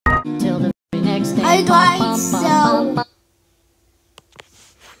Hi guys, so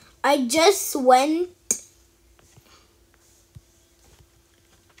I just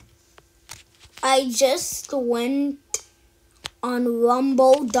went on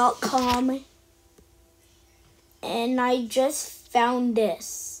rumble.com and I just found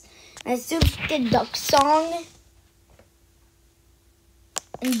this. I searched the duck song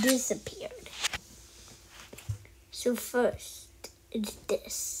and disappeared. So first, it's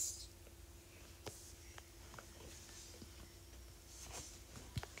this.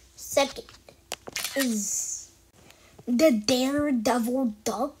 Second is the daredevil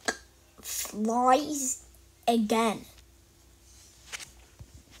duck flies again.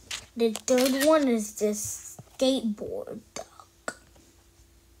 The third one is this skateboard duck.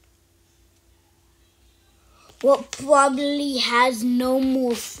 What probably has no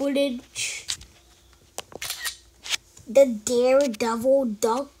more footage. The daredevil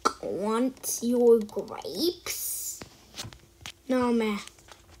duck wants your grapes. No, man.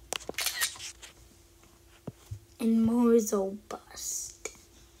 And Marzo bust.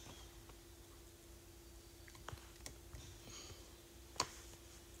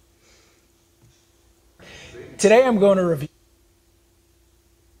 Today I'm going to review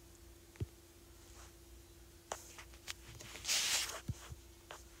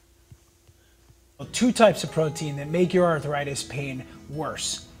two types of protein that make your arthritis pain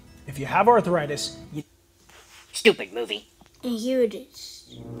worse. If you have arthritis, you... Stupid movie. And here it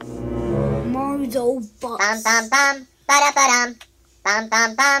is. Marzo bust. Bum bum bum, ba-da-ba-dum. Bum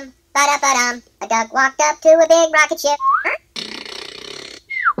bum bum, ba-da-ba-dum. A duck walked up to a big rocket ship.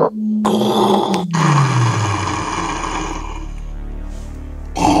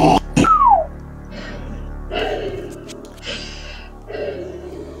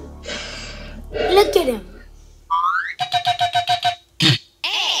 Look at him.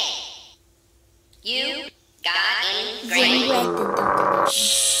 You got any Zing grapes? read the duck.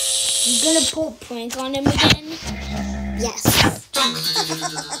 You gonna pull a prank on him again? Yes.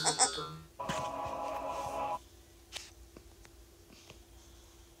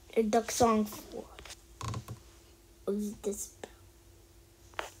 The duck song 4. Was this?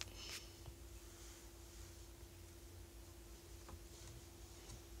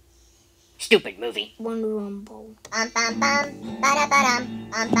 Stupid movie. One rumble. Bum bum bum, ba-da-ba-dum.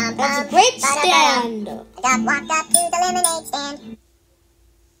 Bum bum bum, That's a grape ba-da-ba-dum. stand. A duck walked up to the lemonade stand.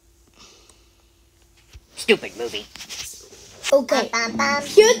 Stupid movie. Okay. Bum bum bum,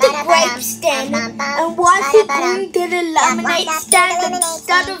 Here's the ba-da-ba-dum. grape stand, Bum bum bum, and why he ba-da-ba-dum. going to the Duck lemonade walked up to stand the lemonade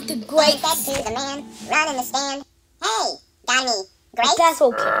instead stand. of the He grape said to stand? the man running the stand, "Hey, got any grapes?" That's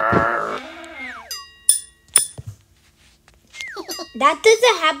okay. That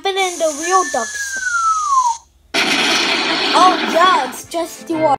doesn't happen in the real duck song. Oh yeah, it's just you.